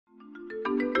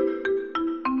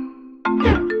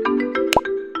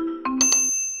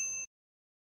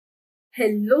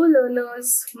Hello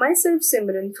learners, myself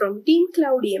Simran from Team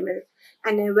Cloud ML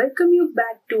and I welcome you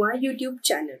back to our YouTube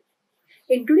channel.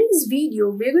 In today's video,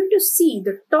 we're going to see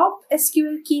the top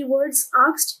SQL keywords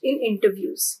asked in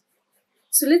interviews.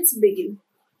 So let's begin.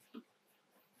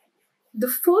 The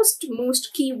first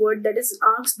most keyword that is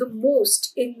asked the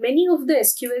most in many of the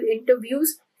SQL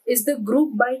interviews is the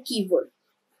group by keyword.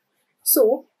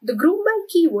 So, the group by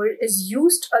keyword is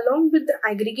used along with the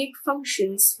aggregate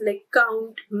functions like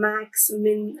count, max,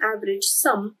 min, average,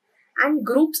 sum, and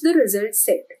groups the result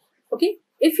set. Okay,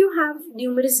 if you have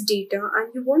numerous data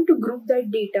and you want to group that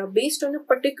data based on a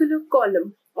particular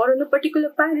column or on a particular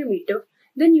parameter,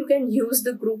 then you can use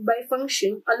the group by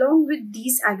function along with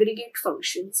these aggregate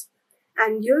functions.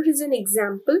 And here is an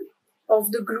example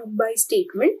of the group by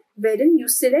statement wherein you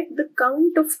select the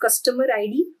count of customer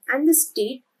ID and the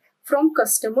state from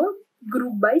customer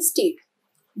group by state.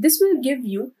 This will give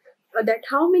you that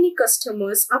how many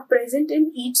customers are present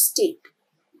in each state.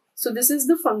 So this is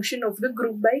the function of the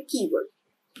group by keyword.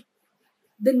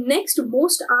 The next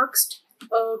most asked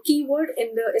keyword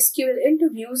in the SQL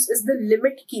interviews is the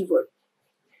limit keyword.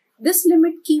 This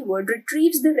limit keyword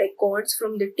retrieves the records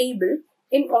from the table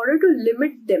in order to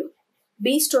limit them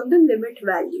based on the limit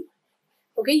value.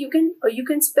 Okay, you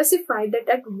can specify that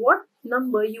at what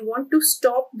number you want to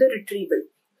stop the retrieval.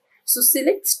 So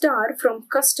select star from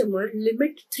customer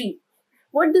limit 3.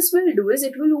 What this will do is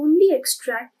it will only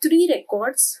extract 3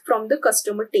 records from the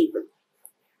customer table.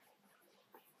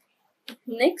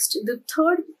 Next, the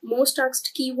third most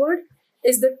asked keyword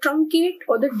is the truncate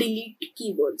or the delete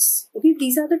keywords. Okay,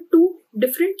 these are the two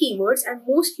different keywords and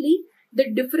mostly the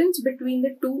difference between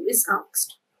the two is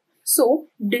asked. So,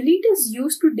 delete is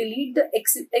used to delete the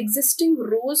existing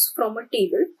rows from a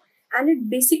table and it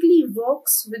basically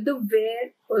works with the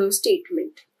where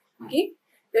statement. Okay,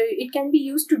 it can be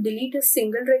used to delete a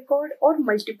single record or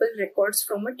multiple records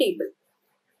from a table.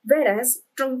 Whereas,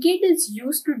 truncate is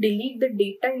used to delete the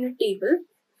data in a table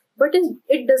but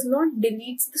it does not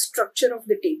delete the structure of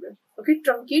the table. Okay,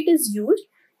 truncate is used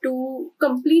to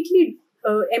completely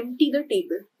empty the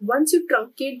table. Once you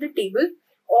truncate the table,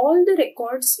 all the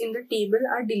records in the table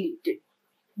are deleted.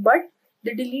 But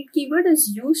the delete keyword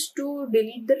is used to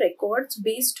delete the records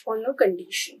based on a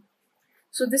condition.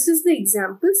 So this is the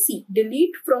example C.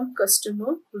 Delete from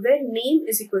customer where name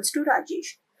is equals to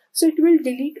Rajesh. So it will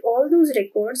delete all those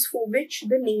records for which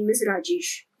the name is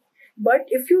Rajesh. But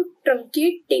if you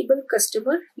truncate table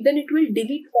customer, then it will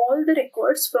delete all the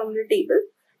records from the table,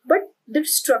 but the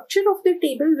structure of the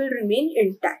table will remain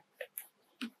intact.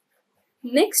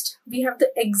 Next, we have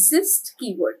the exist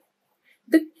keyword.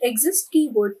 The exist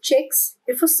keyword checks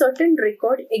if a certain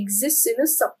record exists in a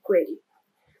subquery.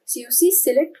 So you see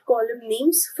select column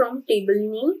names from table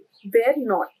name where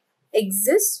not.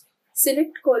 Exist,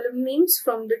 select column names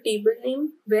from the table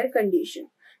name where condition.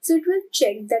 So it will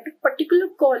check that a particular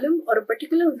column or a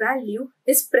particular value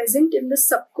is present in the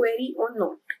subquery or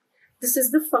not. This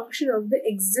is the function of the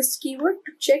exist keyword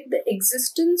to check the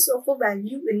existence of a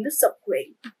value in the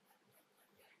subquery.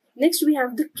 Next, we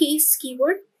have the case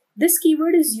keyword. This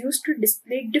keyword is used to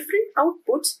display different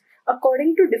outputs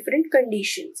according to different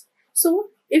conditions. So,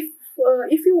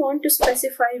 if you want to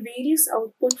specify various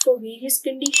outputs for various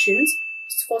conditions,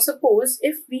 for suppose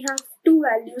if we have two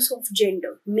values of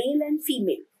gender, male and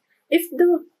female. If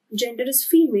the gender is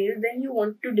female, then you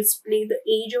want to display the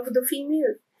age of the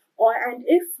female. And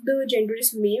if the gender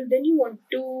is male, then you want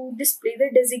to display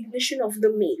the designation of the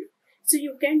male. So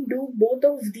you can do both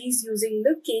of these using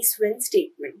the case when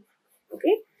statement.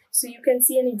 Okay, so you can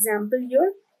see an example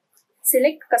here.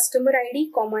 Select customer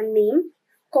ID, comma name,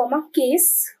 comma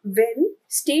case when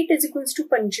state is equals to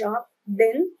Punjab,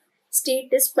 then state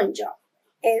is Punjab,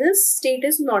 else state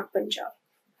is not Punjab.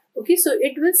 Okay, so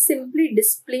it will simply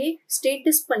display state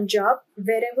is Punjab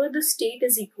wherever the state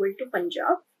is equal to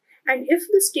Punjab. And if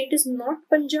the state is not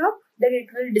Punjab, then it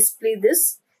will display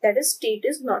this, that is state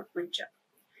is not Punjab.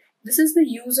 This is the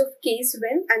use of case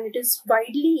when and it is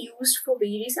widely used for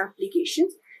various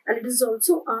applications and it is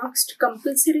also asked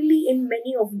compulsorily in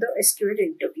many of the SQL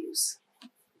interviews.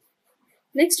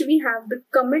 Next, we have the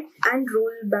commit and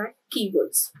rollback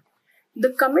keywords. The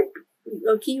commit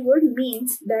keyword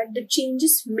means that the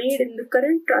changes made in the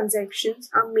current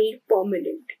transactions are made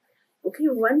permanent. Okay,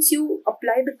 once you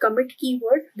apply the commit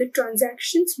keyword, the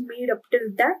transactions made up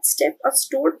till that step are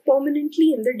stored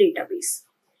permanently in the database.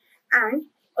 And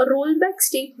a rollback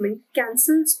statement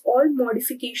cancels all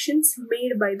modifications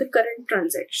made by the current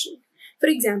transaction. For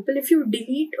example, if you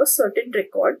delete a certain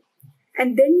record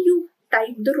and then you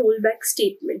type the rollback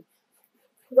statement,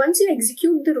 once you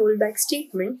execute the rollback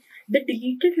statement, the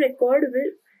deleted record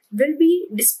will be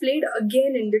displayed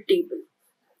again in the table.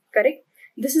 correct?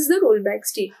 This is the rollback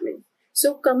statement.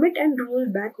 So commit and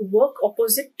rollback work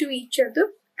opposite to each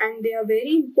other, and they are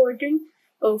very important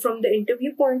from the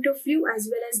interview point of view as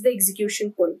well as the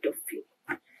execution point of view.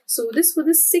 So this were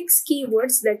the 6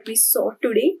 keywords that we saw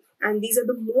today, and these are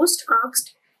the most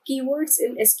asked keywords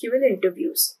in SQL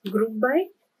interviews: group by,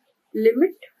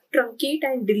 limit, truncate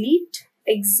and delete,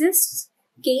 exists,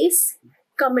 case,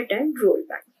 commit and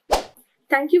rollback.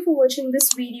 Thank you for watching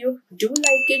this video. Do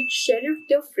like it, share it with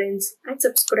your friends and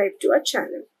subscribe to our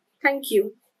channel. Thank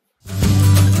you.